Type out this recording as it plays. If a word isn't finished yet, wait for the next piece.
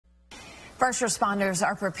First responders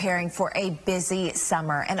are preparing for a busy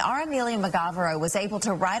summer, and our Amelia McGavero was able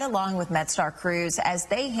to ride along with MedStar crews as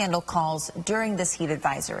they handle calls during this heat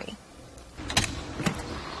advisory.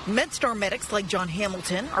 MedStar medics like John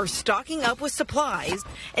Hamilton are stocking up with supplies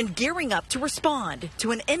and gearing up to respond to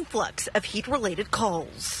an influx of heat-related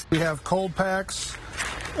calls. We have cold packs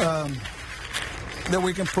that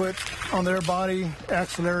we can put on their body,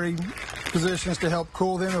 axillary positions to help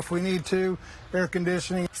cool them if we need to, air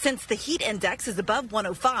conditioning. Since the heat index is above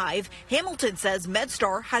 105, Hamilton says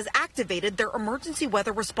MedStar has activated their emergency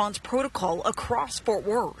weather response protocol across Fort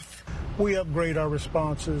Worth. We upgrade our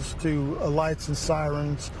responses to a lights and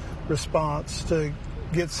sirens response to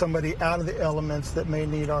get somebody out of the elements that may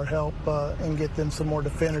need our help and get them some more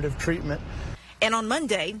definitive treatment. And on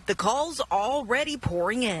Monday, the calls already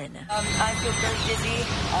pouring in. I feel very dizzy.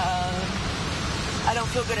 I don't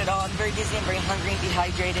feel good at all. I'm very dizzy and very hungry and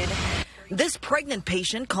dehydrated. This pregnant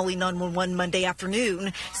patient calling 911 Monday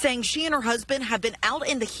afternoon, saying she and her husband have been out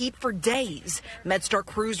in the heat for days. MedStar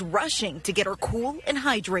crews rushing to get her cool and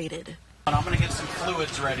hydrated. I'm going to get some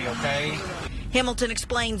fluids ready, okay? Hamilton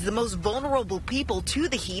explains the most vulnerable people to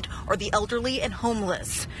the heat are the elderly and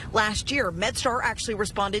homeless. Last year, MedStar actually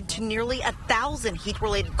responded to nearly 1,000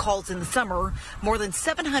 heat-related calls in the summer, more than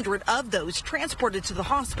 700 of those transported to the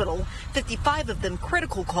hospital, 55 of them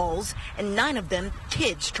critical calls, and 9 of them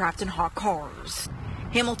kids trapped in hot cars.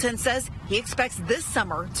 Hamilton says he expects this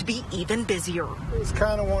summer to be even busier. It's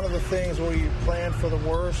kind of one of the things where you plan for the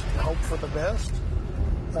worst and hope for the best,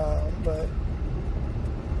 but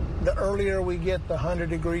the earlier we get the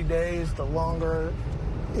 100-degree days, the longer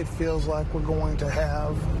it feels like we're going to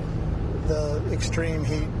have the extreme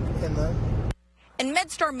heat in the... And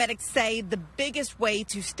MedStar medics say the biggest way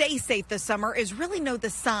to stay safe this summer is really know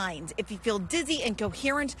the signs. If you feel dizzy,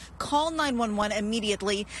 incoherent, call 911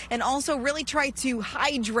 immediately, and also really try to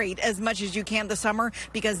hydrate as much as you can this summer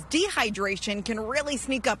because dehydration can really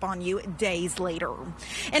sneak up on you days later.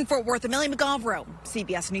 In Fort Worth, Amelia McGavero,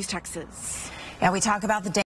 CBS News, Texas. Yeah, we talk about the